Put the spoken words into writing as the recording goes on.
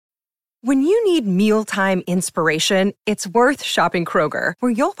When you need mealtime inspiration, it's worth shopping Kroger,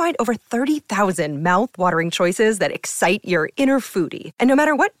 where you'll find over 30,000 mouth-watering choices that excite your inner foodie. And no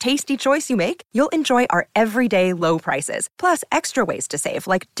matter what tasty choice you make, you'll enjoy our everyday low prices, plus extra ways to save,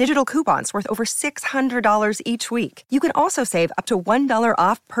 like digital coupons worth over $600 each week. You can also save up to $1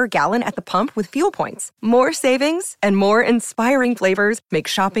 off per gallon at the pump with fuel points. More savings and more inspiring flavors make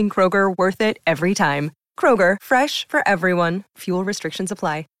shopping Kroger worth it every time. Kroger, fresh for everyone. Fuel restrictions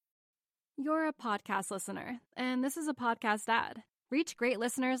apply. You're a podcast listener, and this is a podcast ad. Reach great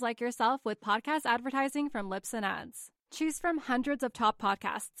listeners like yourself with podcast advertising from Libsyn Ads. Choose from hundreds of top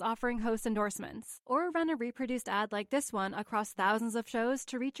podcasts offering host endorsements, or run a reproduced ad like this one across thousands of shows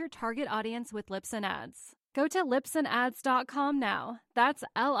to reach your target audience with Libsyn Ads. Go to libsynads.com now. That's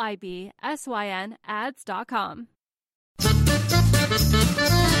LIBSYN ads.com.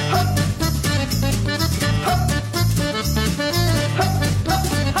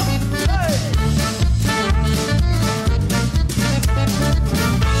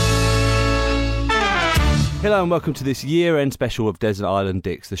 Hello and welcome to this year-end special of Desert Island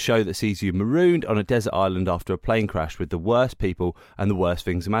Dicks, the show that sees you marooned on a desert island after a plane crash with the worst people and the worst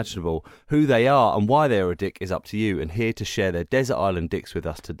things imaginable. Who they are and why they are a dick is up to you, and here to share their Desert Island Dicks with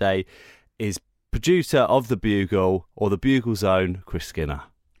us today is producer of The Bugle, or The Bugle's own, Chris Skinner.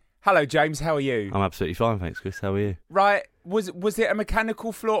 Hello, James. How are you? I'm absolutely fine, thanks, Chris. How are you? Right. Was it a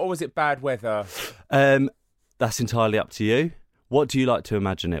mechanical flaw or was it bad weather? That's entirely up to you. What do you like to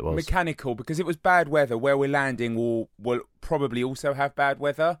imagine it was? Mechanical, because it was bad weather. Where we're landing will probably also have bad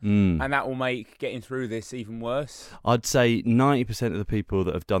weather, and that will make getting through this even worse. I'd say 90% of the people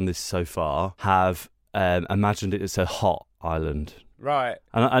that have done this so far have imagined it as a hot island. Right.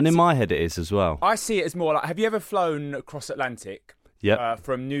 And in my head it is as well. I see it as more like, have you ever flown across Atlantic? Yep.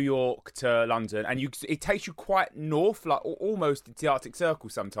 From New York to London, and it takes you quite north, like almost to the Arctic Circle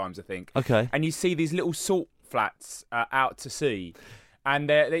sometimes, I think. Okay. And you see these little salt flats out to sea, and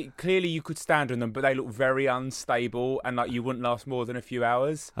they clearly you could stand on them, but they look very unstable, and like you wouldn't last more than a few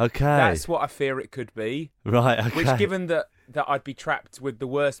hours. Okay. That's what I fear it could be. Right, okay. Which, given that I'd be trapped with the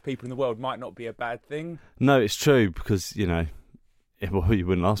worst people in the world, might not be a bad thing. No, it's true, because, you know, you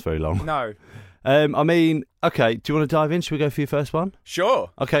wouldn't last very long. No. I mean, okay, do you want to dive in? Should we go for your first one?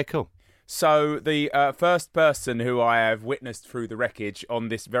 Sure. Okay, cool. So the first person who I have witnessed through the wreckage on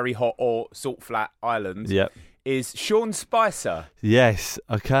this very hot or salt flat island is Sean Spicer. Yes,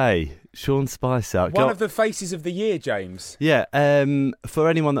 okay. Sean Spicer. One of the faces of the year, James. Yeah, for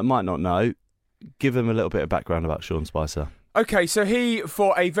anyone that might not know, give them a little bit of background about Sean Spicer. Okay, so he,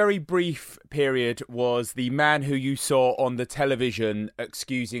 for a very brief period, was the man who you saw on the television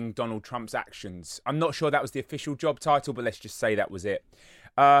excusing Donald Trump's actions. I'm not sure that was the official job title, but let's just say that was it.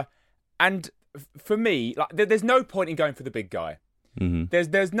 And for me, like, there's no point in going for the big guy. Mm-hmm.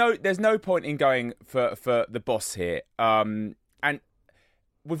 There's no point in going for the boss here. And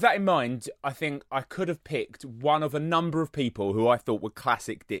with that in mind, I think I could have picked one of a number of people who I thought were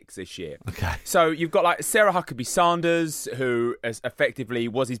classic dicks this year. Okay. So you've got like Sarah Huckabee Sanders, who effectively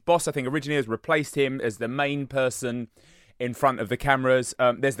was his boss, I think originally, has replaced him as the main person in front of the cameras.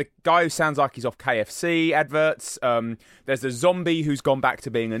 There's the guy who sounds like he's off KFC adverts. There's the zombie who's gone back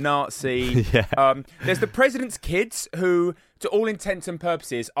to being a Nazi. Yeah. There's the president's kids who, to all intents and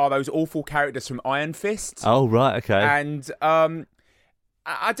purposes, are those awful characters from Iron Fist. Oh, right, okay. And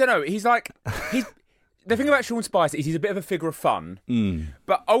I don't know. He's the thing about Sean Spicer is he's a bit of a figure of fun,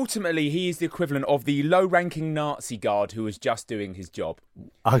 but ultimately he is the equivalent of the low-ranking Nazi guard who was just doing his job.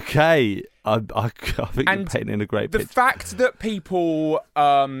 Okay, I think you're painting a great picture. The fact that people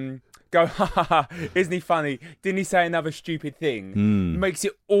go, ha ha ha, isn't he funny? Didn't he say another stupid thing? Makes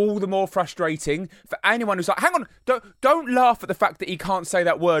it all the more frustrating for anyone who's like, hang on, don't laugh at the fact that he can't say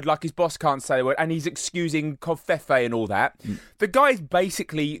that word like his boss can't say the word, and he's excusing Kovfefe and all that. The guy's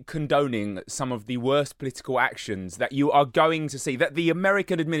basically condoning some of the worst political actions that you are going to see, that the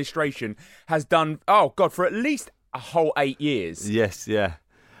American administration has done, oh God, for at least a whole 8 years. Yes, yeah.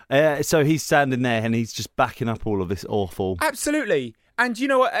 So he's standing there and he's just backing up all of this awful... Absolutely. And you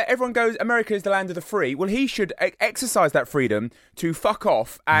know what? Everyone goes, America is the land of the free. Well, he should exercise that freedom to fuck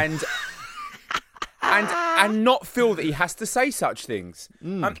off and and not feel that he has to say such things.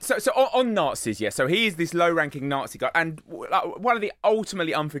 So on Nazis, yeah. So he is this low-ranking Nazi guy, and one of the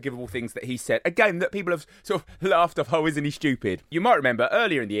ultimately unforgivable things that he said, again, that people have sort of laughed off. Oh, isn't he stupid? You might remember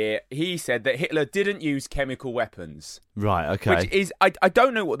earlier in the year he said that Hitler didn't use chemical weapons. Right. Okay. Which is, I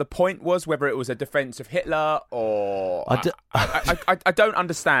don't know what the point was, whether it was a defense of Hitler or I don't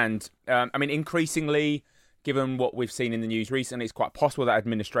understand. I mean, increasingly, given what we've seen in the news recently, it's quite possible that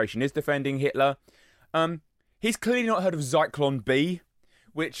administration is defending Hitler. He's clearly not heard of Zyklon B,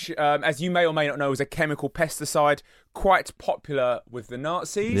 which, as you may or may not know, is a chemical pesticide quite popular with the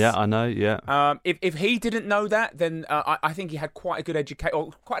Nazis. Yeah, I know, yeah. If he didn't know that, then I think he had quite a good education,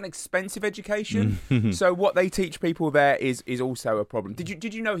 or quite an expensive education. So what they teach people there is also a problem.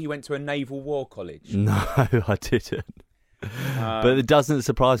 Did you know he went to a naval war college? No, I didn't. But it doesn't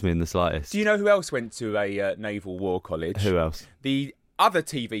surprise me in the slightest. Do you know who else went to a naval war college? Who else? The other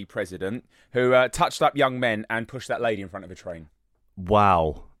TV president who touched up young men and pushed that lady in front of a train.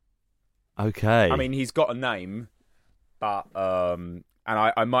 Wow. Okay. I mean, he's got a name, but and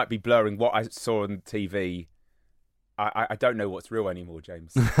I might be blurring what I saw on TV. I don't know what's real anymore,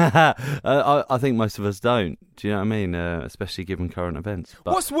 James. I think most of us don't. Do you know what I mean? Especially given current events.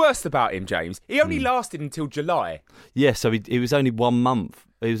 But, what's worst about him, James? He only lasted until July. yeah, so he was only 1 month.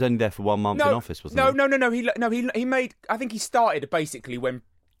 He was only there for 1 month in office, wasn't he? No. He made. I think he started basically when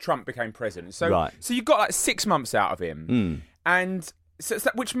Trump became president. So, Right. So you got like 6 months out of him, and so,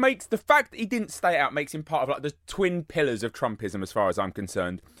 which makes the fact that he didn't stay out makes him part of like the twin pillars of Trumpism, as far as I'm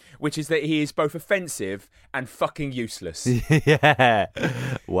concerned, which is that he is both offensive and fucking useless. Yeah.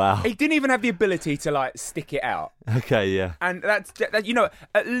 Wow. He didn't even have the ability to like stick it out, Okay, yeah. and that's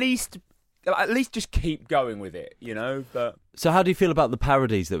at least just keep going with it, But So how do you feel about the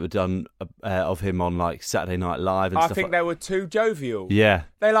parodies that were done of him on like Saturday Night Live and I stuff think like they were too jovial. Yeah.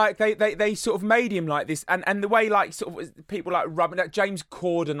 They sort of made him like this, and the way like sort of people like rubbing like James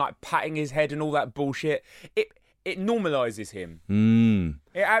Corden like patting his head and all that bullshit. It normalises him.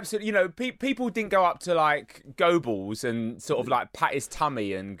 It absolutely, people didn't go up to like Goebbels and sort of like pat his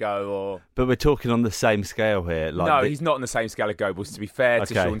tummy and go, But we're talking on the same scale here. Like no, he's not on the same scale as Goebbels. To be fair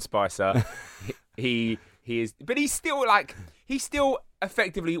to Okay. Sean Spicer, he is, but he still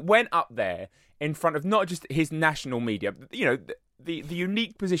effectively went up there in front of not just his national media, the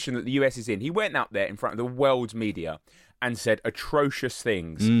unique position that the US is in. He went up there in front of the world's media and said atrocious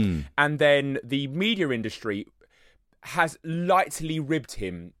things, and then the media industry has lightly ribbed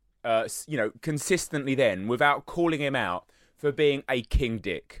him, consistently then without calling him out for being a king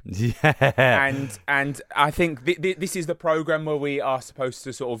dick. Yeah. And I think this is the program where we are supposed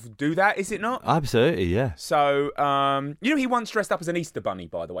to sort of do that, is it not? Absolutely, yeah. So, he once dressed up as an Easter bunny,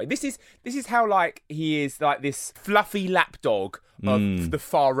 by the way. This is how like he is like this fluffy lapdog of the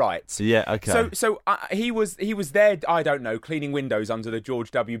far right. Yeah, okay. So he was there, I don't know, cleaning windows under the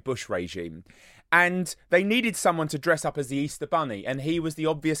George W. Bush regime. And they needed someone to dress up as the Easter Bunny, and he was the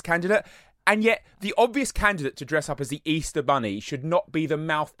obvious candidate. And yet, the obvious candidate to dress up as the Easter Bunny should not be the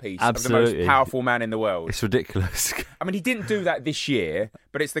mouthpiece of the most powerful man in the world. It's ridiculous. I mean, he didn't do that this year,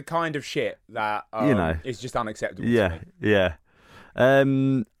 but it's the kind of shit that is just unacceptable to me. Yeah.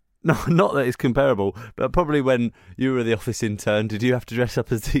 No, not that it's comparable, but probably when you were the office intern, did you have to dress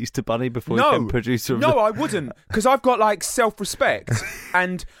up as the Easter Bunny before you became producer? No, I wouldn't, because I've got like self-respect,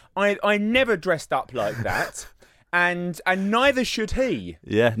 and I never dressed up like that, and neither should he.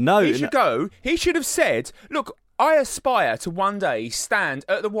 Yeah, no. He should go. He should have said, "Look, I aspire to one day stand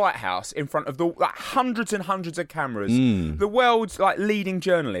at the White House in front of the hundreds and hundreds of cameras, the world's like leading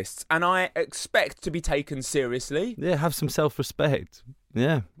journalists, and I expect to be taken seriously." Yeah, have some self-respect.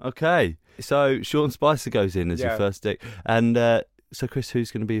 Yeah, okay. So Sean Spicer goes in as your first dick. And so, Chris,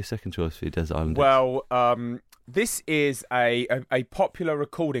 who's going to be your second choice for your Desert Island Dicks? Well, this is a popular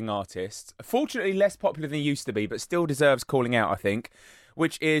recording artist. Fortunately, less popular than he used to be, but still deserves calling out, I think,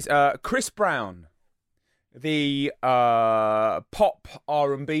 which is Chris Brown, the pop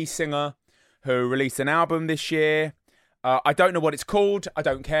R&B singer who released an album this year. I don't know what it's called. I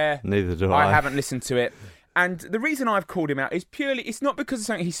don't care. Neither do I. I haven't listened to it. And the reason I've called him out is purely, it's not because of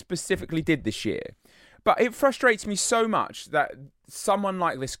something he specifically did this year, but it frustrates me so much that someone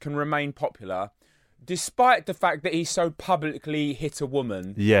like this can remain popular despite the fact that he so publicly hit a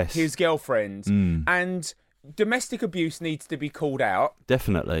woman, his girlfriend, and domestic abuse needs to be called out.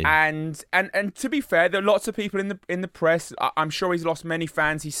 Definitely. And to be fair, there are lots of people in the press. I'm sure he's lost many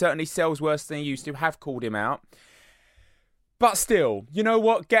fans. He certainly sells worse than he used to. Have called him out. But still, you know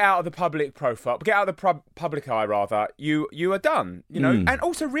what? Get out of the public profile. Get out of the public eye, rather. You are done. And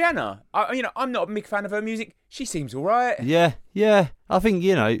also Rihanna. I'm not a big fan of her music. She seems all right. Yeah. I think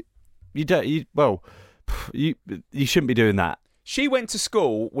you shouldn't be doing that. She went to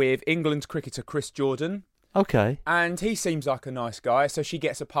school with England's cricketer Chris Jordan. Okay. And he seems like a nice guy, so she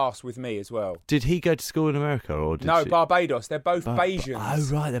gets a pass with me as well. Did he go to school in America or did No, she... Barbados. They're both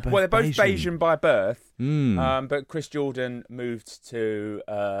Bajans. Oh, right, they're both Well, they're both Bayesian. Bayesian by birth. But Chris Jordan moved to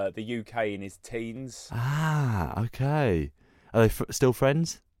the UK in his teens. Ah, okay. Are they still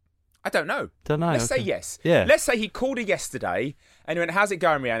friends? I don't know. Let's say yes. Yeah. Let's say he called her yesterday and he went, how's it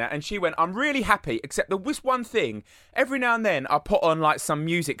going, Rihanna? And she went, I'm really happy, except there was one thing. Every now and then I put on like some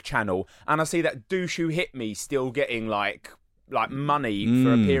music channel and I see that douche who hit me still getting like money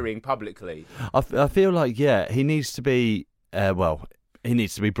for appearing publicly. I feel like, he needs to be, he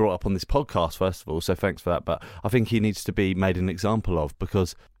needs to be brought up on this podcast, first of all, so thanks for that. But I think he needs to be made an example of,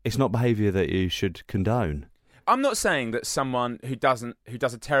 because it's not behaviour that you should condone. I'm not saying that someone who does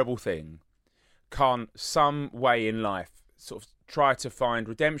a terrible thing can't some way in life sort of try to find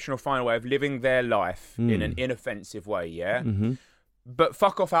redemption or find a way of living their life in an inoffensive way, yeah? Mm-hmm. But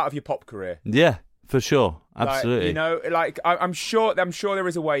fuck off out of your pop career. Yeah, for sure. Absolutely. I'm sure there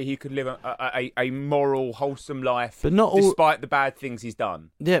is a way he could live a moral, wholesome life, but not despite the bad things he's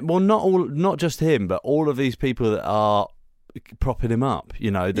done. Yeah, well, not just him, but all of these people that are propping him up,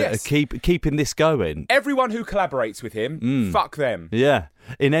 that are keeping this going. Everyone who collaborates with him, fuck them. Yeah,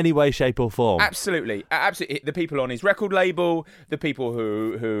 in any way, shape or form. Absolutely. The people on his record label, the people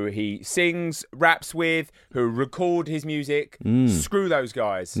who he sings, raps with, who record his music, screw those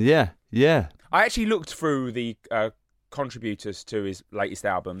guys. Yeah. I actually looked through the contributors to his latest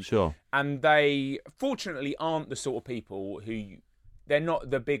album. Sure. And they, fortunately, aren't the sort of people they're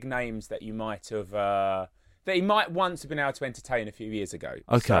not the big names that you might have... that he might once have been able to entertain a few years ago.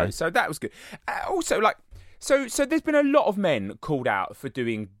 Okay. So that was good. Also, so there's been a lot of men called out for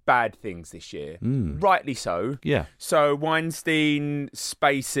doing bad things this year. Rightly so. Yeah. So Weinstein,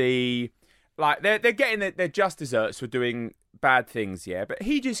 Spacey, they're getting their just desserts for doing bad things, yeah. But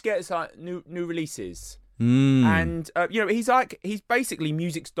he just gets new releases. And, he's basically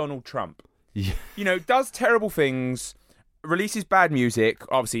music's Donald Trump. Yeah. Does terrible things... releases bad music.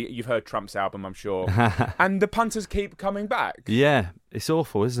 Obviously, you've heard Trump's album, I'm sure. And the punters keep coming back. Yeah, it's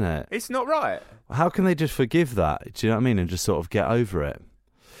awful, isn't it? It's not right. How can they just forgive that? Do you know what I mean? And just sort of get over it.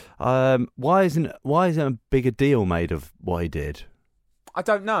 Why isn't a bigger deal made of what he did? I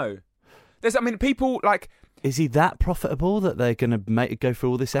don't know. People like... Is he that profitable that they're going to go through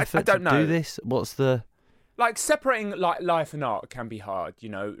all this effort I don't know. Do this? What's the... separating life and art can be hard,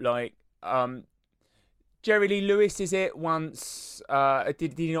 Jerry Lee Lewis, is it, once...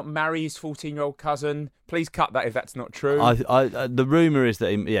 did he not marry his 14-year-old cousin? Please cut that if that's not true. The rumour is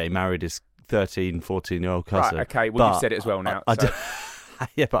that he married his 13, 14-year-old cousin. Right, okay, well, you've said it as well now.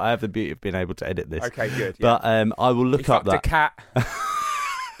 Yeah, but I have the beauty of being able to edit this. Okay, good. Yeah. But I will look up that... He fucked a cat.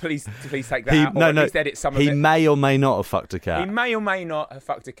 Please take that out, or at least edit some of it. He may or may not have fucked a cat. He may or may not have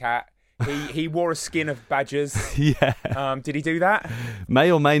fucked a cat. He wore a skin of badgers. Yeah. Did he do that?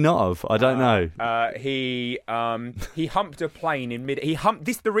 May or may not have. I don't know. He humped a plane in mid.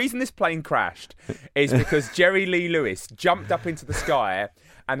 The reason this plane crashed is because Jerry Lee Lewis jumped up into the sky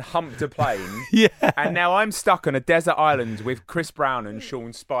and humped a plane. Yeah. And now I'm stuck on a desert island with Chris Brown and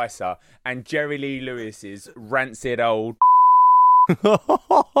Sean Spicer and Jerry Lee Lewis's rancid old. Have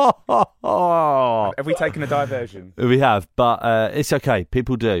we taken a diversion? We have, but it's okay.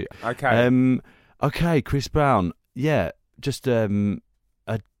 People do. Okay. Okay, Chris Brown. Yeah, just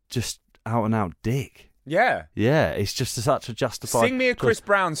just out and out dick. Yeah. Yeah, it's just such a justified. Sing me a Chris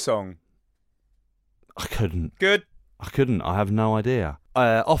Brown song. I couldn't. Good. I couldn't. I have no idea.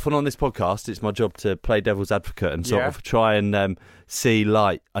 Often on this podcast, it's my job to play devil's advocate and sort of try and see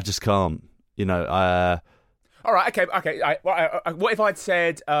light. I just can't. All right, okay. What if I'd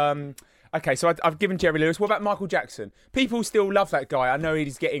said, okay, so I've given Jerry Lewis. What about Michael Jackson? People still love that guy. I know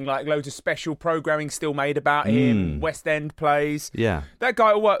he's getting loads of special programming still made about him, West End plays. Yeah. That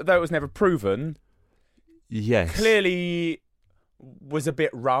guy, though it was never proven, yes, clearly was a bit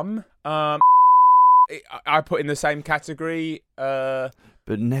rum. I put in the same category. But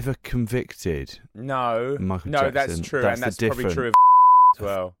never convicted. No. Michael Jackson. That's true, and that's probably true of as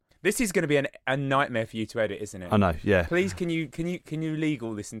well. This is going to be a nightmare for you to edit, isn't it? I know, yeah. Please, can you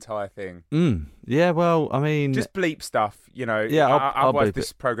legal this entire thing? Yeah, well, I mean... Just bleep stuff, Yeah, otherwise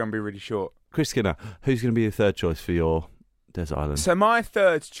this programme will be really short. Chris Skinner, who's going to be the third choice for your Desert Island? So my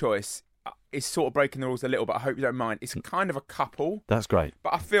third choice is sort of breaking the rules a little, but I hope you don't mind. It's kind of a couple. That's great.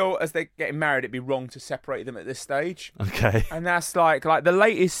 But I feel as they're getting married, it'd be wrong to separate them at this stage. Okay. And that's like the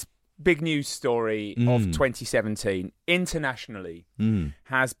latest big news story of 2017 internationally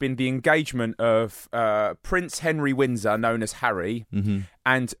has been the engagement of Prince Henry Windsor, known as Harry,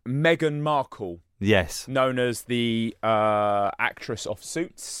 and Meghan Markle, yes, known as the actress of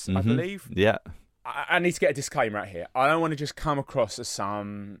Suits, I believe. Yeah. I need to get a disclaimer out here. I don't want to just come across as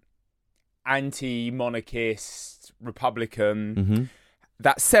some anti-monarchist Republican.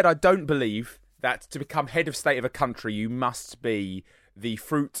 That said, I don't believe that to become head of state of a country, you must be the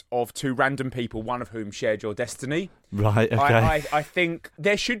fruit of two random people, one of whom shared your destiny. Right, okay. I think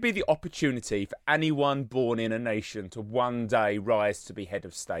there should be the opportunity for anyone born in a nation to one day rise to be head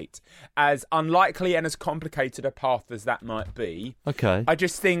of state. As unlikely and as complicated a path as that might be. Okay. I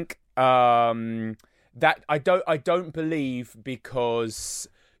just think that I don't believe because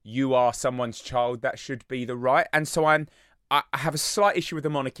you are someone's child that should be the right. And so I have a slight issue with the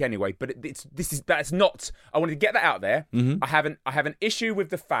monarchy anyway, but that's not. I wanted to get that out there. Mm-hmm. I have an issue with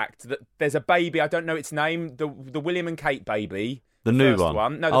the fact that there's a baby. I don't know its name. The William and Kate baby. The new first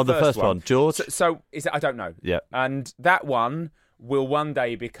one. No, the first one. George. So is it? I don't know. Yeah. And that one will one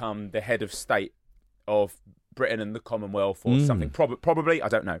day become the head of state of Britain and the Commonwealth or something. Probably. I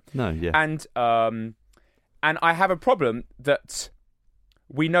don't know. No. Yeah. And I have a problem that.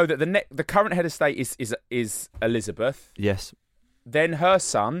 We know that the current head of state is Elizabeth. Yes. Then her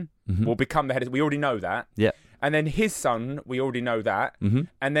son will become the head of state. We already know that. Yeah. And then his son, we already know that. Mm-hmm.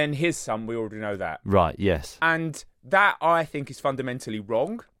 And then his son, we already know that. Right, yes. And that, I think, is fundamentally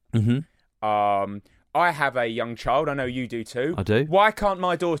wrong. Mm-hmm. I have a young child. I know you do too. I do. Why can't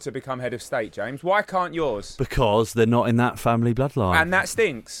my daughter become head of state, James? Why can't yours? Because they're not in that family bloodline. And that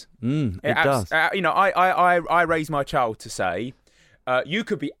stinks. It does. I raise my child to say... you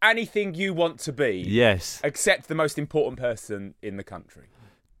could be anything you want to be. Yes. Except the most important person in the country.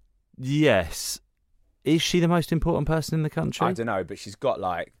 Yes. Is she the most important person in the country? I don't know, but she's got,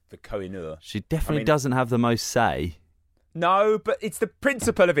 like, the Kohinoor. She definitely doesn't have the most say. No, but it's the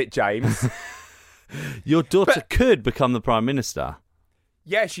principle of it, James. Your daughter could become the Prime Minister.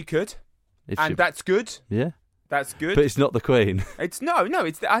 Yeah, she could. That's good. Yeah. That's good. But it's not the Queen. I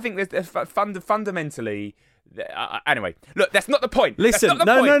think there's fundamentally... Anyway, look, that's not the point. Listen,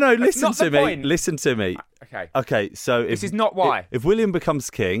 no. Listen to me. Listen to me. Okay. So this is not why. If William becomes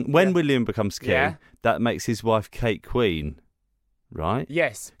king, William becomes king, that makes his wife Kate Queen, right?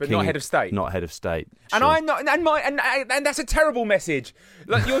 Yes, but king, not head of state. Not head of state. And sure. and that's a terrible message.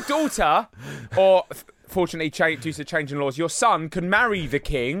 Like your daughter, or fortunately, due to change in laws, your son can marry the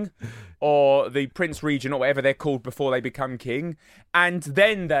king or the Prince Regent or whatever they're called before they become king, and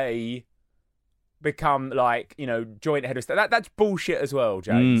then they become joint head of state. That's bullshit as well,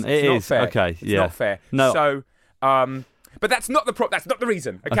 James. It's not fair. Okay, it's not fair. No. So, but that's not that's not the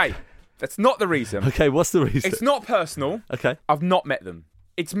reason. Okay. That's not the reason. Okay, what's the reason? It's not personal. Okay. I've not met them.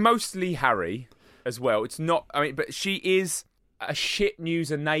 It's mostly Harry as well. It's not. But she is a shit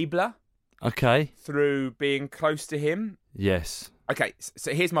news enabler. Okay. Through being close to him. Yes. Okay.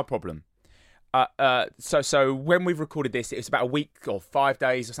 So here's my problem. So when we've recorded this, it's about a week or 5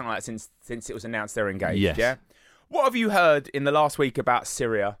 days or something like that since it was announced they're engaged. Yes. Yeah. What have you heard in the last week about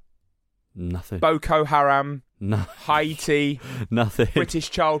Syria? Nothing. Boko Haram. No. Haiti. Nothing.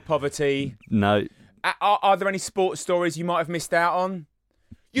 British child poverty. No. Are there any sports stories you might have missed out on?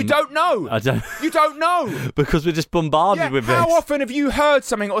 You don't know. I don't. You don't know. Because we're just bombarded with this. How often have you heard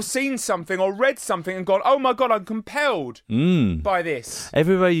something or seen something or read something and gone, oh my God, I'm compelled by this?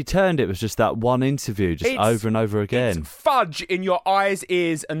 Everywhere you turned, it was just that one interview, over and over again. It's fudge in your eyes,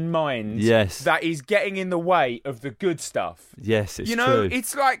 ears and mind. Yes. That is getting in the way of the good stuff. Yes, it's true.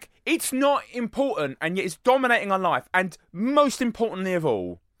 It's like, it's not important and yet it's dominating our life. And most importantly of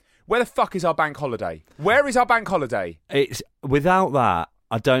all, where the fuck is our bank holiday? Where is our bank holiday? It's without that,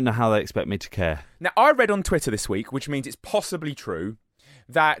 I don't know how they expect me to care. Now, I read on Twitter this week, which means it's possibly true,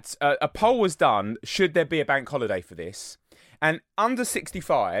 that a poll was done, should there be a bank holiday for this? And under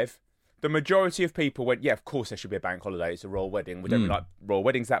 65, the majority of people went, yeah, of course there should be a bank holiday. It's a royal wedding. We don't like royal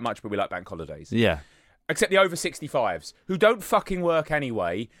weddings that much, but we like bank holidays. Yeah. Except the over 65s, who don't fucking work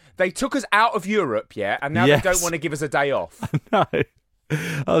anyway. They took us out of Europe, yeah, and now they don't want to give us a day off. No.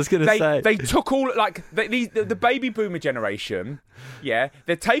 I was going to say. They took all, the baby boomer generation, yeah,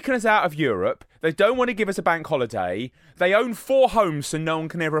 they're taking us out of Europe. They don't want to give us a bank holiday. They own 4 homes, so no one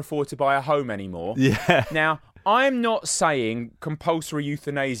can ever afford to buy a home anymore. Yeah. Now, I'm not saying compulsory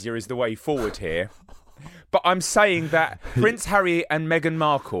euthanasia is the way forward here, but I'm saying that Prince Harry and Meghan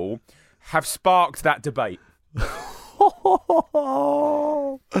Markle have sparked that debate.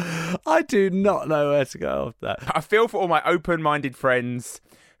 I do not know where to go with that. I feel for all my open-minded friends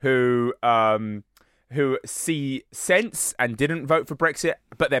who see sense and didn't vote for Brexit,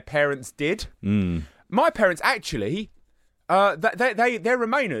 but their parents did. My parents actually, they're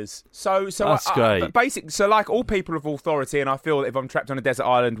Remainers. So that's great. So like all people of authority, and I feel that if I'm trapped on a desert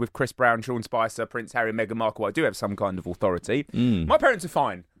island with Chris Brown, Sean Spicer, Prince Harry, Meghan Markle, I do have some kind of authority. My parents are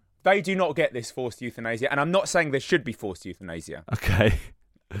fine. They do not get this forced euthanasia, and I'm not saying there should be forced euthanasia. Okay.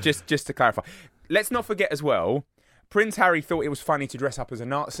 Just to clarify. Let's not forget as well, Prince Harry thought it was funny to dress up as a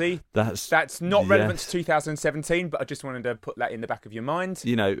Nazi. That's not relevant to 2017, but I just wanted to put that in the back of your mind.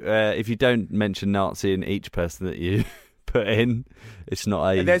 You know, if you don't mention Nazi in each person that you put in, it's not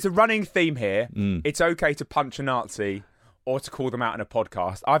a... There's a running theme here. It's okay to punch a Nazi or to call them out in a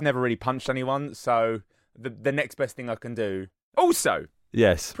podcast. I've never really punched anyone, so the next best thing I can do. Also,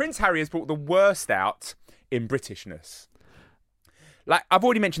 yes, Prince Harry has brought the worst out in Britishness. Like, I've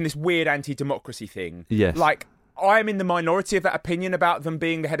already mentioned this weird anti-democracy thing. Yes. Like, I'm in the minority of that opinion about them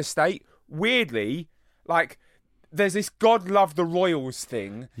being the head of state. Weirdly, like, there's this God love the royals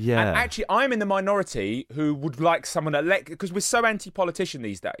thing. Yeah. And actually, I'm in the minority who would like someone elect, because we're so anti-politician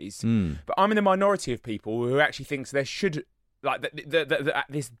these days. But I'm in the minority of people who actually thinks there should, like,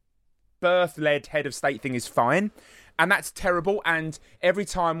 this birth-led head of state thing is fine. And that's terrible. And every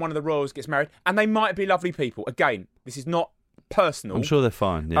time one of the royals gets married, and they might be lovely people. Again, this is not personal. I'm sure they're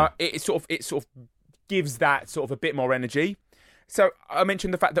fine. Yeah. It sort of gives that sort of a bit more energy. So I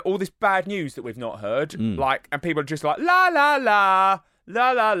mentioned the fact that all this bad news that we've not heard, like, and people are just like la la la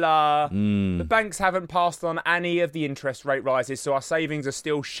la la la. The banks haven't passed on any of the interest rate rises, so our savings are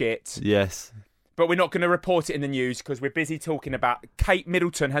still shit. Yes. But we're not going to report it in the news because we're busy talking about Kate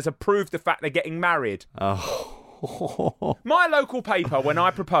Middleton has approved the fact they're getting married. Oh. My local paper, when I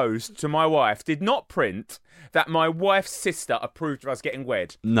proposed to my wife, did not print that my wife's sister approved of us getting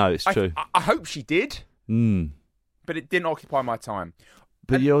wed. No, it's true. I hope she did, but it didn't occupy my time.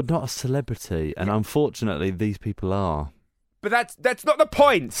 But you're not a celebrity, and unfortunately, these people are. But that's not the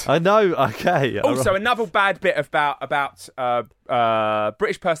point. I know. Okay. Also, another bad bit about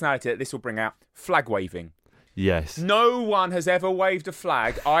British personality that this will bring out: flag waving. Yes. No one has ever waved a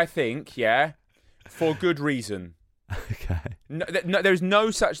flag, I think, for good reason. Okay. No, there's no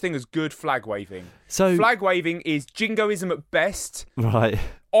such thing as good flag waving. So flag waving is jingoism at best. Right.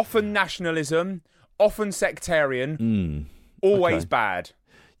 Often nationalism, often sectarian, always bad.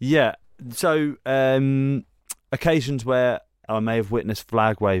 Yeah. So occasions where I may have witnessed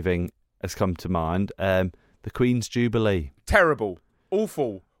flag waving has come to mind. The Queen's Jubilee. Terrible.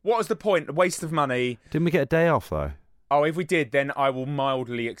 Awful. What was the point? A waste of money. Didn't we get a day off though? Oh, if we did, then I will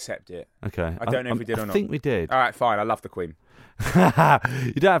mildly accept it. Okay. I don't know if we did or not. I think we did. All right, fine. I love the Queen. You don't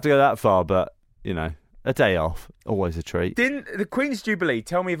have to go that far, but, you know, a day off, always a treat. Didn't the Queen's Jubilee,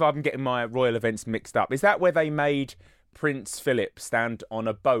 tell me if I'm getting my royal events mixed up, is that where they made Prince Philip stand on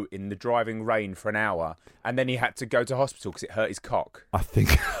a boat in the driving rain for an hour and then he had to go to hospital because it hurt his cock? I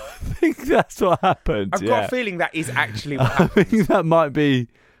think that's what happened. I've got a feeling that is actually what happened. I think that might be...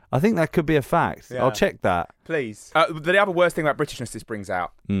 I think that could be a fact. Yeah. I'll check that. Please. The other worst thing about Britishness this brings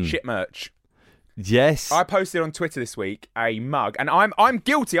out, shit merch. Yes. I posted on Twitter this week a mug, and I'm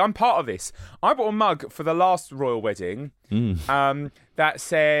guilty. I'm part of this. I bought a mug for the last royal wedding that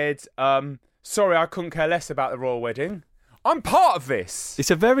said, sorry, I couldn't care less about the royal wedding. I'm part of this.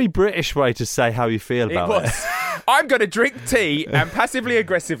 It's a very British way to say how you feel about it. I'm going to drink tea and passively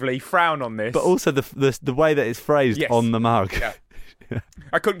aggressively frown on this. But also the way that it's phrased on the mug. Yeah.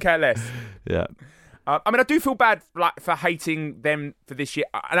 I couldn't care less. Yeah. I mean, I do feel bad for hating them for this year.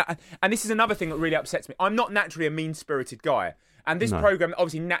 And this is another thing that really upsets me. I'm not naturally a mean-spirited guy. And this programme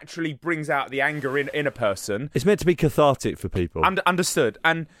obviously naturally brings out the anger in a person. It's meant to be cathartic for people. Understood.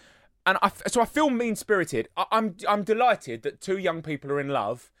 So I feel mean-spirited. I'm delighted that two young people are in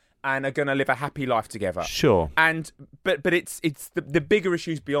love and are going to live a happy life together. Sure. But it's the bigger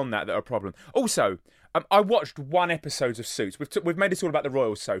issues beyond that are a problem. Also, I watched one episode of Suits. We've made this all about the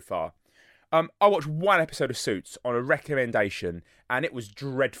royals so far. I watched one episode of Suits on a recommendation, and it was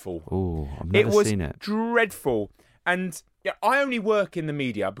dreadful. Oh, I've never seen it. It was dreadful. And I only work in the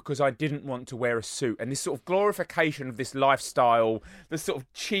media because I didn't want to wear a suit. And this sort of glorification of this lifestyle, the sort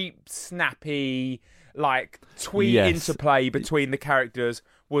of cheap, snappy, like twee interplay between the characters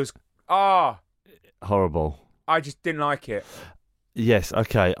was horrible. I just didn't like it. Yes,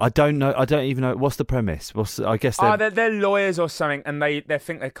 okay. I don't know. I don't even know. What's the premise? I guess they're lawyers or something, and they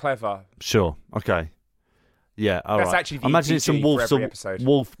think they're clever. Sure. Okay. Yeah. All right. That's actually the imagine it's some Wolf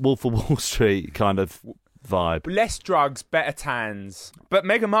of Wall Street kind of vibe. Less drugs, better tans. But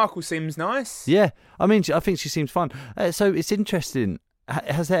Meghan Markle seems nice. Yeah. I mean, I think she seems fun. So it's interesting.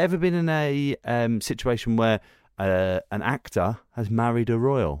 Has there ever been in a situation where an actor has married a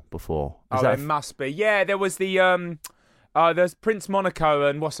royal before? There must be. Yeah, there was the there's Prince Monaco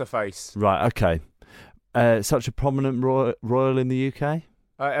and what's her face. Right. Okay. Such a prominent royal in the UK.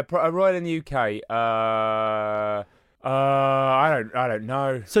 A royal in the UK. I don't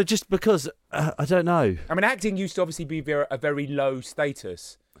know. So just because I don't know. I mean, acting used to obviously be a very low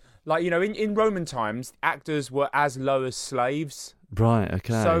status. Like, you know, in Roman times, actors were as low as slaves. Right,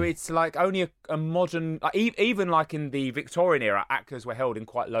 okay. So it's like only a modern, even like in the Victorian era, actors were held in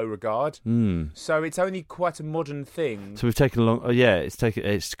quite low regard. So it's only quite a modern thing. So we've taken a long.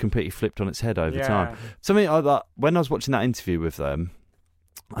 It's completely flipped on its head over time. Something like that. When I was watching that interview with them,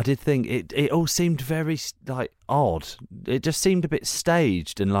 I did think it all seemed very like odd. It just seemed a bit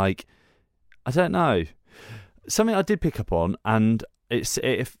staged and like, I don't know. Something I did pick up on, and it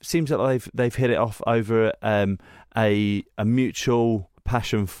seems like they've hit it off over a mutual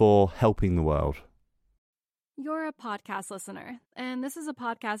passion for helping the world. You're a podcast listener, and this is a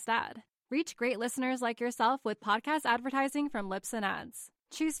podcast ad. Reach great listeners like yourself with podcast advertising from Libsyn Ads.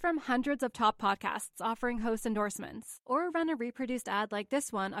 Choose from hundreds of top podcasts offering host endorsements, or run a reproduced ad like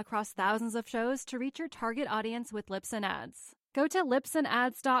this one across thousands of shows to reach your target audience with Libsyn Ads. Go to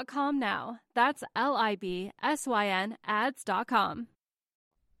libsynads.com now. That's LIBSYN ads.com.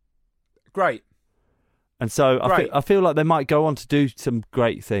 Great. And so I feel like they might go on to do some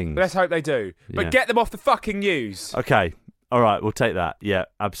great things. Let's hope they do. But get them off the fucking news. Okay. All right, we'll take that. Yeah,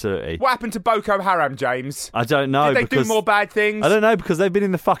 absolutely. What happened to Boko Haram, James? I don't know. Did they do more bad things? I don't know, because they've been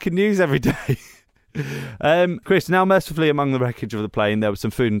in the fucking news every day. Chris, now mercifully among the wreckage of the plane, there was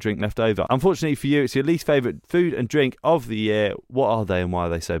some food and drink left over. Unfortunately for you, it's your least favourite food and drink of the year. What are they and why are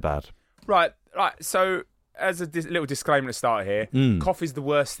they so bad? Right. So, as a little disclaimer to start here, coffee's the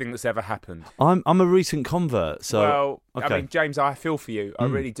worst thing that's ever happened. I'm a recent convert, so... Well, okay. I mean, James, I feel for you. I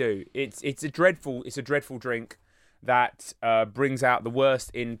really do. It's a dreadful drink that brings out the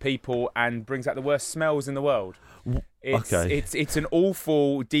worst in people and brings out the worst smells in the world. It's an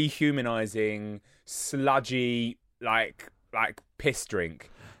awful, dehumanising, sludgy, like piss drink.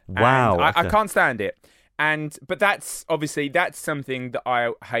 Wow. And I can't stand it. But that's something that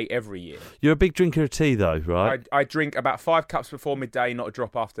I hate every year. You're a big drinker of tea, though, right? I drink about 5 cups before midday, not a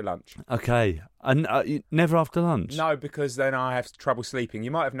drop after lunch. Okay. And never after lunch? No, because then I have trouble sleeping. You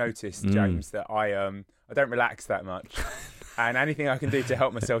might have noticed, James, that I don't relax that much. And anything I can do to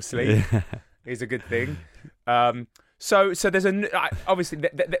help myself sleep is a good thing. So there's obviously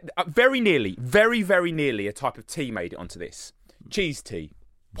very nearly a type of tea made it onto this. Cheese tea.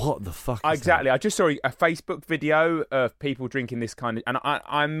 What the fuck is Exactly. that? I just saw a Facebook video of people drinking this kind of... And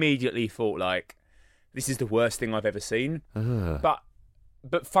I immediately thought, like, this is the worst thing I've ever seen. But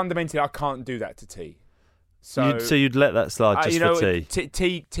fundamentally, I can't do that to tea. So you'd let that slide just for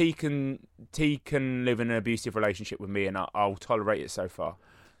tea? Tea can live in an abusive relationship with me, and I'll tolerate it so far.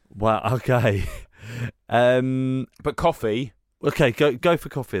 Wow, okay. But coffee... Okay, go for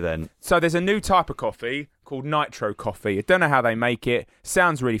coffee then. So there's a new type of coffee called nitro coffee. I don't know how they make it.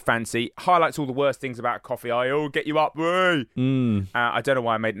 Sounds really fancy. Highlights all the worst things about coffee. Get you up, way. I don't know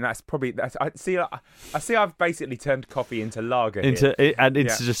why I made it. That's probably. I see. I've basically turned coffee into lager. Into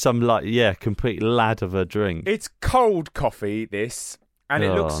just some complete lad of a drink. It's cold coffee. This and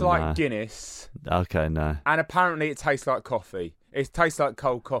it looks like Guinness. Okay, no. And apparently it tastes like coffee. It tastes like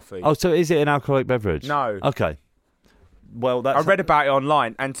cold coffee. Oh, so is it an alcoholic beverage? No. Okay. Well, I read about it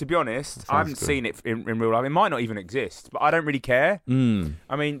online, and to be honest, I haven't seen it in real life. It might not even exist, but I don't really care.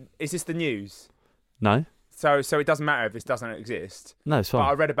 I mean, is this the news? No. So it doesn't matter if this doesn't exist. No, it's fine. But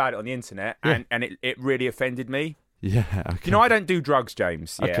I read about it on the internet, and it really offended me. Yeah, okay. You know, I don't do drugs,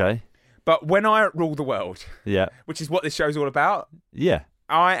 James. Yeah? Okay. But when I rule the world, which is what this show's all about,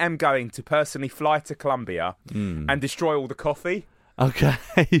 I am going to personally fly to Colombia and destroy all the coffee. Okay,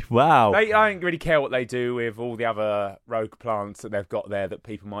 wow. I don't really care what they do with all the other rogue plants that they've got there that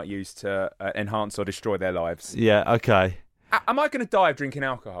people might use to enhance or destroy their lives. Yeah, okay. Am I going to die of drinking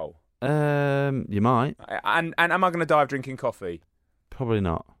alcohol? You might. And am I going to die of drinking coffee? Probably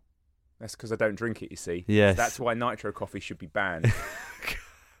not. That's because I don't drink it, you see. Yes. That's why nitro coffee should be banned.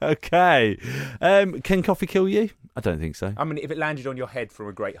 Okay. Can coffee kill you? I don't think so. I mean, if it landed on your head from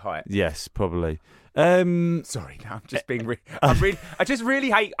a great height. Yes, probably. Sorry, no, I'm just being... I just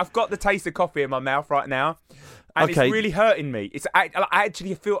really hate... I've got the taste of coffee in my mouth right now. And it's really hurting me. I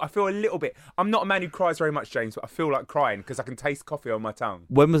actually feel a little bit... I'm not a man who cries very much, James, but I feel like crying because I can taste coffee on my tongue.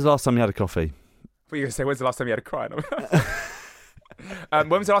 When was the last time you had a coffee? I thought you were going to say, when's the last time you had a cry? When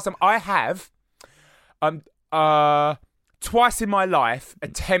was the last time? I have... twice in my life,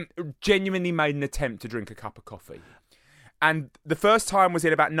 genuinely made an attempt to drink a cup of coffee. And the first time was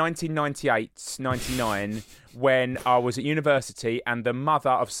in about 1998, 99, when I was at university and the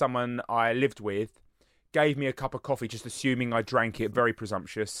mother of someone I lived with gave me a cup of coffee, just assuming I drank it, very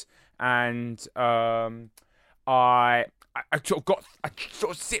presumptuous. And I sort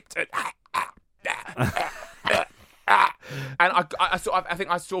of sipped it. And I think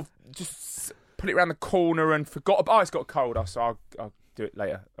I sort of just put it around the corner and forgot. It's got cold. So I'll do it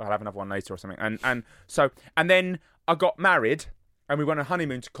later. I'll have another one later or something. And then I got married and we went on a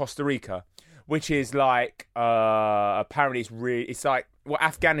honeymoon to Costa Rica, which is like apparently it's like what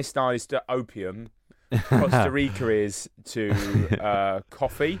Afghanistan is to opium. Costa Rica is to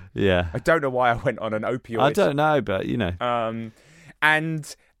coffee. Yeah. I don't know why I went on an opioid. I don't know, but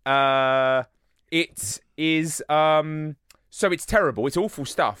and it is so it's terrible. It's awful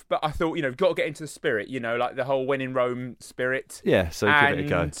stuff. But I thought, you've got to get into the spirit, like the whole when in Rome spirit. Yeah, so give it a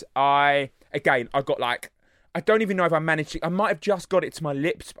go. And I got like, I don't even know if I managed to, I might have just got it to my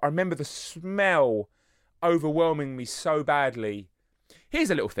lips, but I remember the smell overwhelming me so badly. Here's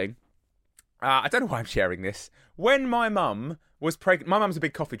a little thing. I don't know why I'm sharing this. When my mum was pregnant, my mum's a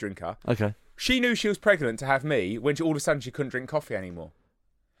big coffee drinker. Okay. She knew she was pregnant to have me when all of a sudden she couldn't drink coffee anymore.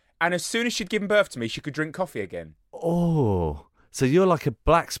 And as soon as she'd given birth to me, she could drink coffee again. Oh, so you're like a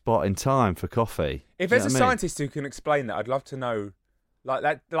black spot in time for coffee. If there's a scientist who can explain that, I'd love to know. Like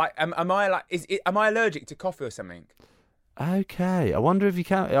that, like, am I allergic to coffee or something? Okay, I wonder if you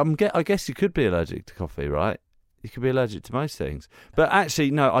can. I guess you could be allergic to coffee, right? You could be allergic to most things. But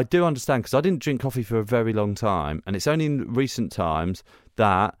actually, no, I do understand because I didn't drink coffee for a very long time, and it's only in recent times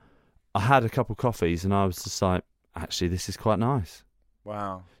that I had a couple of coffees, and I was just like, actually, this is quite nice.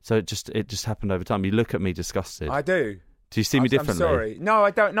 Wow. So it just happened over time. You look at me disgusted. I do. Do you see me differently? I'm sorry. No,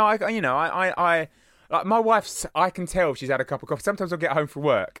 I don't. No, I like my wife's. I can tell if she's had a cup of coffee. Sometimes I'll get home from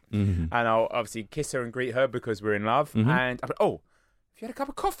work and I'll obviously kiss her and greet her because we're in love. And I'll be, oh, have you had a cup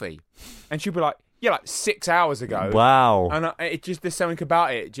of coffee? And she'll be like, yeah, like 6 hours ago. Wow. And it just, there's something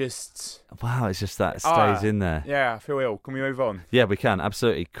about it. Just wow, it's just that it stays in there. Yeah, I feel ill. Can we move on? Yeah, we can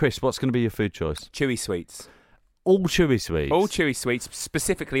absolutely. Chris, what's going to be your food choice? Chewy sweets. All chewy sweets. All chewy sweets,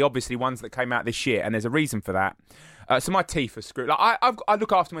 specifically, obviously, ones that came out this year, and there's a reason for that. So my teeth are screwed. Like I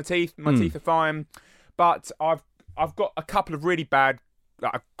look after my teeth. My teeth are fine, but I've got a couple of really bad,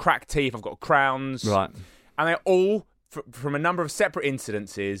 like, cracked teeth. I've got crowns, right, and they're all from a number of separate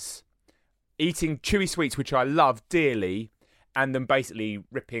incidences. Eating chewy sweets, which I love dearly, and then basically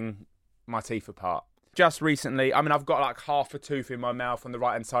ripping my teeth apart. Just recently, I mean, I've got like half a tooth in my mouth on the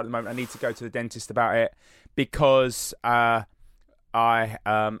right-hand side at the moment. I need to go to the dentist about it because I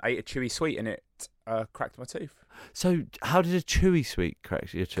ate a chewy sweet and it cracked my tooth. So how did a chewy sweet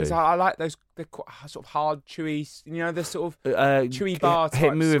crack your tooth? Because I like those, they're quite sort of hard, chewy, the sort of chewy bar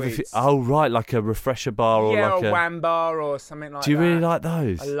type sweets. Oh, right, like a refresher bar or like a Wham bar or something like that. Do you really like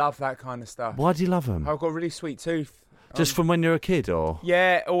those? I love that kind of stuff. Why do you love them? I've got a really sweet tooth. Just from when you're a kid, or?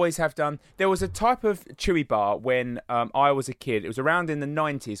 Yeah, always have done. There was a type of chewy bar when I was a kid. It was around in the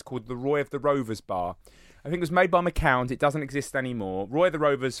 90s called the Roy of the Rovers bar. I think it was made by McCown. It doesn't exist anymore. Roy of the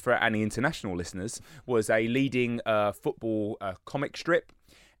Rovers, for any international listeners, was a leading football comic strip.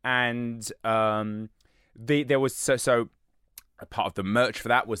 And there was... So a part of the merch for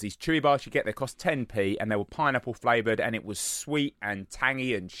that was these chewy bars you get. They cost 10p and they were pineapple flavoured and it was sweet and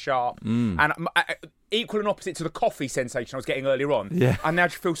tangy and sharp. And equal and opposite to the coffee sensation I was getting earlier on. Yeah. I now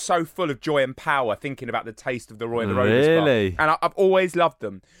just feel so full of joy and power thinking about the taste of the Roy of the Rovers bar. Really? And I've always loved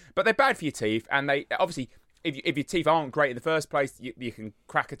them. But they're bad for your teeth and they obviously... If your teeth aren't great in the first place, you can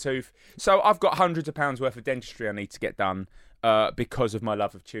crack a tooth. So I've got hundreds of pounds worth of dentistry I need to get done because of my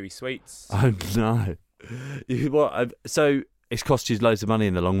love of chewy sweets. Oh, no. So it's cost you loads of money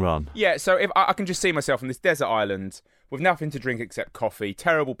in the long run. Yeah, so if I can just see myself on this desert island with nothing to drink except coffee,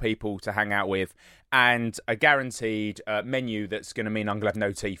 terrible people to hang out with, and a guaranteed menu that's going to mean I'm going to have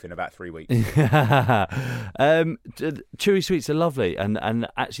no teeth in about 3 weeks. Chewy sweets are lovely, and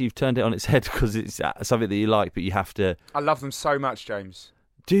actually you've turned it on its head because it's something that you like, but you have to... I love them so much, James.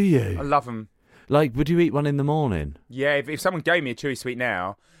 Do you? I love them. Like, would you eat one in the morning? Yeah, if someone gave me a chewy sweet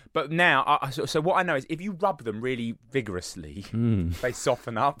now... But now, so what I know is if you rub them really vigorously, they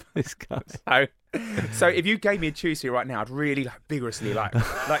soften up. So if you gave me a chewy sweet right now, I'd really vigorously, like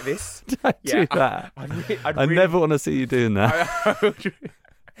this. Don't do that. I never want to see you doing that.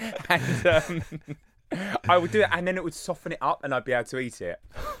 And I would do it, and then it would soften it up, and I'd be able to eat it.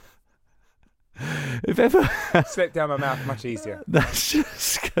 If ever slip down my mouth, much easier. That's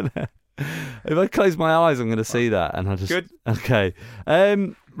just gonna. If I close my eyes, I'm going to see that, and I just good. Okay,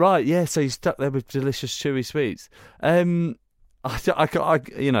 right, yeah. So you're stuck there with delicious chewy sweets. I can't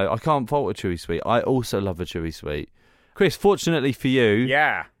fault a chewy sweet. I also love a chewy sweet. Chris, fortunately for you,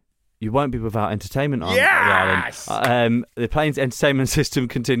 yeah, you won't be without entertainment on yes! the island. The plane's entertainment system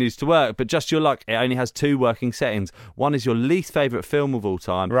continues to work, but just your luck, it only has 2 working settings. One is your least favourite film of all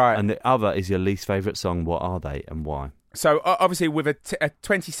time, right, and the other is your least favourite song. What are they and why? So, obviously, with a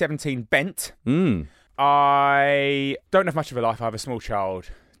 2017 Bent, I don't have much of a life. I have a small child,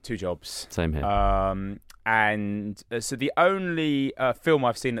 2 jobs. Same here. So the only film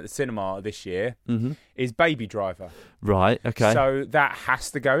I've seen at the cinema this year is Baby Driver. Right, okay. So that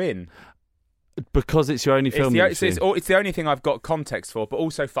has to go in. Because it's your only film It's the only thing I've got context for, but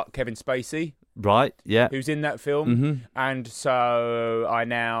also fuck Kevin Spacey. Right, yeah. Who's in that film. And so I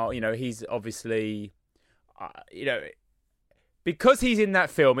now, he's obviously, because he's in that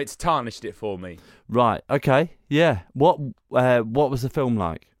film, it's tarnished it for me. Right, okay, yeah. What was the film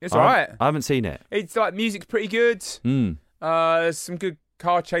like? It's all right. I haven't seen it. It's like, music's pretty good. There's some good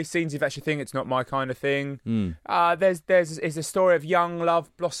car chase scenes, if that's your thing. It's not my kind of thing. There's a story of young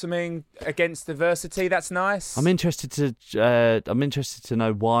love blossoming against adversity. That's nice. I'm interested to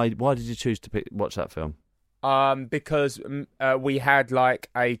know why did you choose to watch that film? Because we had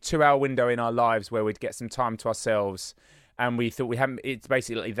like a 2-hour window in our lives where we'd get some time to ourselves, and we thought it's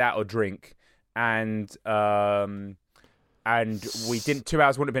basically that or drink, and we didn't. 2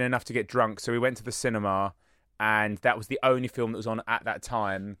 hours wouldn't have been enough to get drunk, so we went to the cinema. And that was the only film that was on at that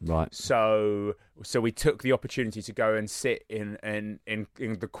time. Right. So we took the opportunity to go and sit in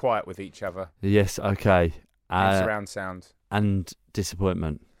the quiet with each other. Yes. Okay. Surround sound. And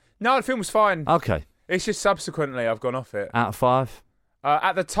disappointment. No, the film was fine. Okay. It's just subsequently I've gone off it. Out of 5.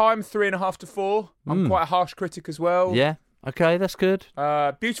 At the time, 3.5 to 4. I'm quite a harsh critic as well. Yeah. Okay, that's good.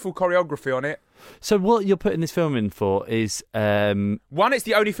 Beautiful choreography on it. So what you're putting this film in for is... 1, it's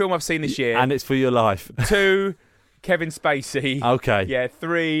the only film I've seen this year. And it's for your life. 2, Kevin Spacey. Okay. Yeah,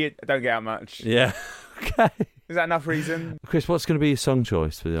 3, I don't get out much. Yeah. Okay. Is that enough reason? Chris, what's going to be your song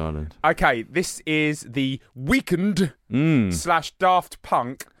choice for the island? Okay, this is the Weeknd / Daft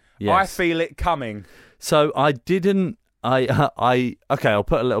Punk. Yes. I Feel It Coming. So I didn't... Okay, I'll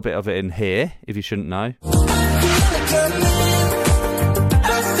put a little bit of it in here, if you shouldn't know.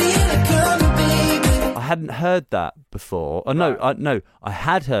 I hadn't heard that before. Oh, no, I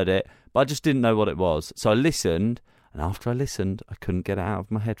had heard it, but I just didn't know what it was. So I listened, and after I listened, I couldn't get it out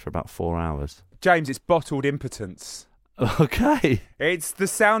of my head for about 4 hours. James, it's bottled impotence. Okay. It's the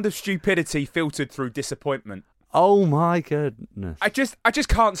sound of stupidity filtered through disappointment. Oh my goodness. I just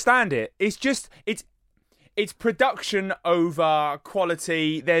can't stand it. It's production over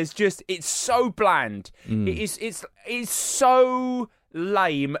quality. It's so bland. It's so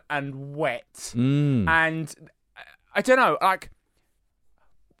lame and wet. And I don't know, like,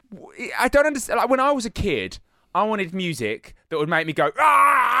 I don't understand. Like, when I was a kid, I wanted music that would make me go,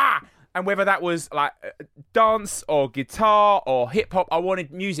 ah! And whether that was like dance or guitar or hip hop, I wanted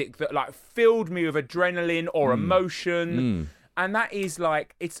music that like filled me with adrenaline or emotion. And that is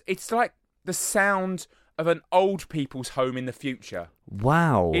like, it's like the sound of an old people's home in the future.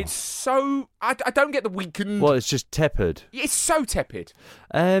 Wow. It's so... I don't get the Weeknd. Well, it's just tepid. It's so tepid.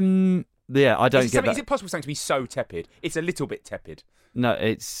 Yeah, I don't get that. Is it possible for something to be so tepid? It's a little bit tepid. No,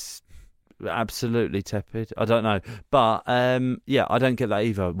 it's absolutely tepid. I don't know. But, yeah, I don't get that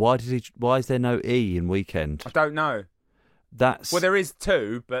either. Why is there no E in Weekend? I don't know. Well, there is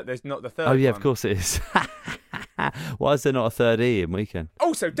 2, but there's not the third one. Oh, yeah, of course it is. Why is there not a third E in Weekend?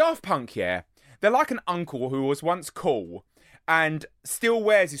 Also, Daft Punk, yeah. They're like an uncle who was once cool and still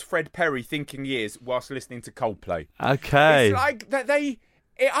wears his Fred Perry thinking years whilst listening to Coldplay. Okay. It's like that it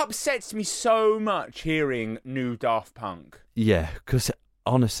upsets me so much hearing new Daft Punk. Yeah, because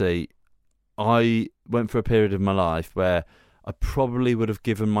honestly, I went through a period of my life where I probably would have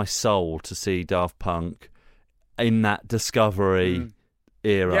given my soul to see Daft Punk in that Discovery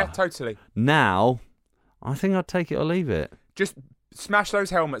era. Yeah, totally. Now, I think I'd take it or leave it. Just smash those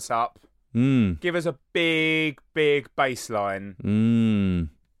helmets up. Give us a big, big bass line.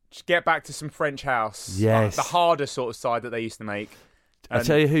 Just get back to some French house. Yes. The harder sort of side that they used to make. I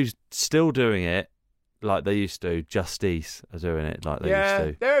tell you who's still doing it like they used to. Justice are doing it like they used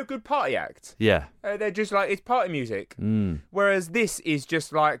to. They're a good party act. Yeah. They're just like, it's party music. Whereas this is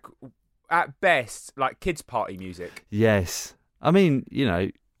just like, at best, like kids' party music. Yes. I mean,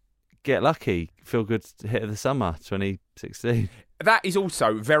 Get Lucky, Feel Good Hit of the Summer, 2016. That is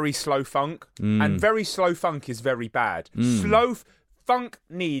also very slow funk, and very slow funk is very bad. Slow funk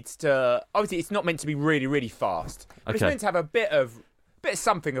needs to... Obviously, it's not meant to be really, really fast, but it's meant to have a bit of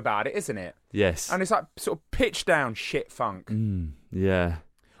something about it, isn't it? Yes. And it's like sort of pitch down shit funk. Yeah.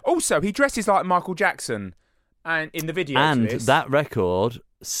 Also, he dresses like Michael Jackson, and in the video. And to this, that record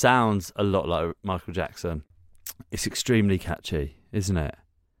sounds a lot like Michael Jackson. It's extremely catchy, isn't it?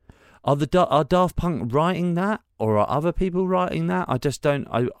 Are Daft Punk writing that, or are other people writing that? I just don't.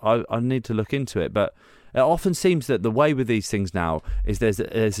 I need to look into it. But it often seems that the way with these things now is there's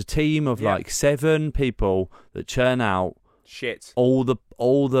a team of like 7 people that churn out shit, all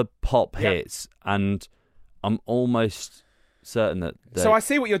the pop hits, and I'm almost certain that. So I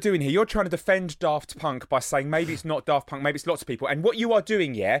see what you're doing here. You're trying to defend Daft Punk by saying maybe it's not Daft Punk, maybe it's lots of people. And what you are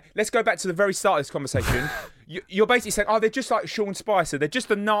doing, let's go back to the very start of this conversation. You're basically saying, they're just like Sean Spicer. They're just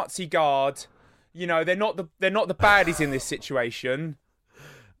the Nazi guard. You know, they're not the baddies in this situation.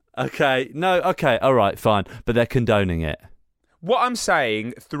 Okay, all right, fine, but they're condoning it. What I'm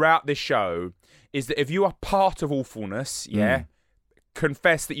saying throughout this show is that if you are part of awfulness,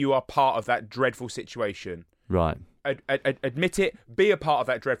 confess that you are part of that dreadful situation. Right. Admit it, be a part of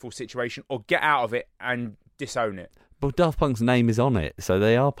that dreadful situation, or get out of it and disown it. But Daft Punk's name is on it, so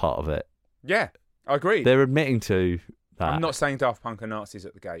they are part of it. Yeah, I agree. They're admitting to that. I'm not saying Daft Punk are Nazis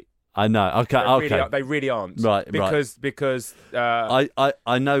at the gate. I know. Okay, they really aren't. Right, because I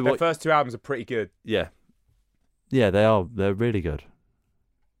know their what. first 2 albums are pretty good. Yeah, they are. They're really good.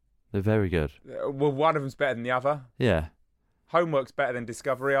 They're very good. Well, one of them's better than the other. Yeah. Homework's better than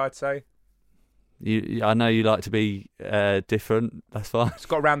Discovery, I'd say. I know you like to be different. That's fine. It's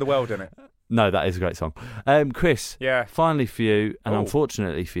got Around the World in it. No, that is a great song. Chris. Yeah. Finally for you, and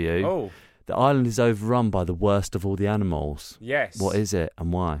unfortunately for you, the island is overrun by the worst of all the animals. Yes. What is it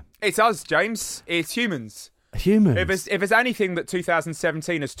and why? It's us, James. It's humans. Humans. If there's anything that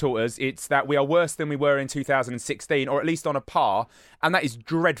 2017 has taught us, it's that we are worse than we were in 2016, or at least on a par, and that is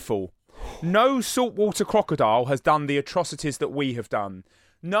dreadful. No saltwater crocodile has done the atrocities that we have done.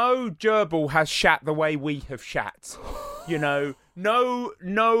 No gerbil has shat the way we have shat. You know,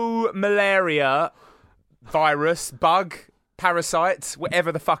 no malaria virus, bug, parasite,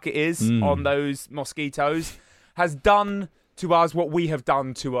 whatever the fuck it is on those mosquitoes has done to us what we have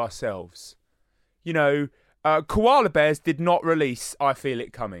done to ourselves. You know, koala bears did not release I Feel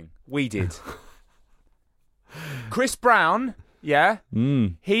It Coming. We did. Chris Brown,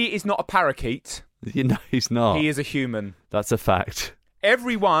 he is not a parakeet. You know he's not. He is a human. That's a fact.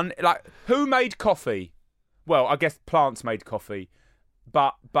 Everyone, like, who made coffee? Well, I guess plants made coffee,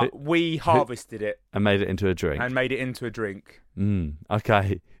 but we harvested it and made it into a drink.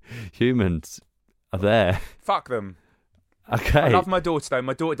 Okay, humans are there. Fuck them. Okay. I love my daughter though.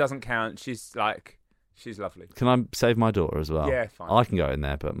 My daughter doesn't count. She's lovely. Can I save my daughter as well? Yeah, fine. I can go in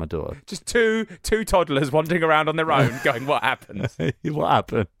there, but my daughter. Just two toddlers wandering around on their own, going, "What happened? What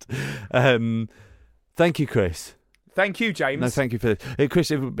happened?" Thank you, Chris. Thank you, James. No, thank you for this. Hey, Chris,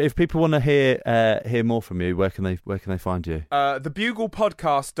 if people want to hear more from you, where can they find you?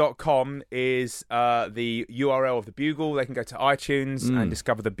 TheBuglePodcast.com is the URL of The Bugle. They can go to iTunes and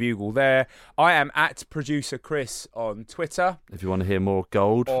discover The Bugle there. I am at Producer Chris on Twitter. If you want to hear more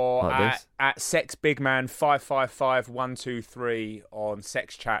gold or like this. At SexBigman555123 on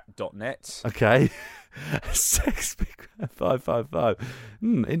sexchat.net. Okay. Sex Big 555.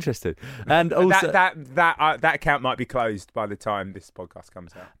 Interesting. And also that account might be closed by the time this podcast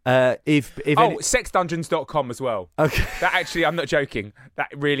comes out. Sexdungeons.com as well. Okay. That actually, I'm not joking. That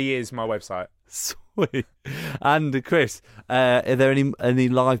really is my website. Sweet. And Chris, are there any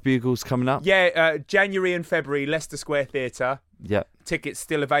live bugles coming up? Yeah, January and February, Leicester Square Theatre. Yep. Tickets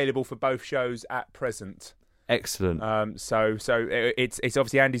still available for both shows at present. Excellent. So it's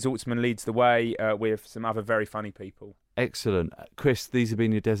obviously Andy Zaltzman leads the way with some other very funny people. Excellent. Chris, these have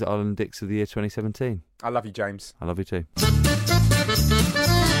been your Desert Island Dicks of the year 2017. I love you, James. I love you too.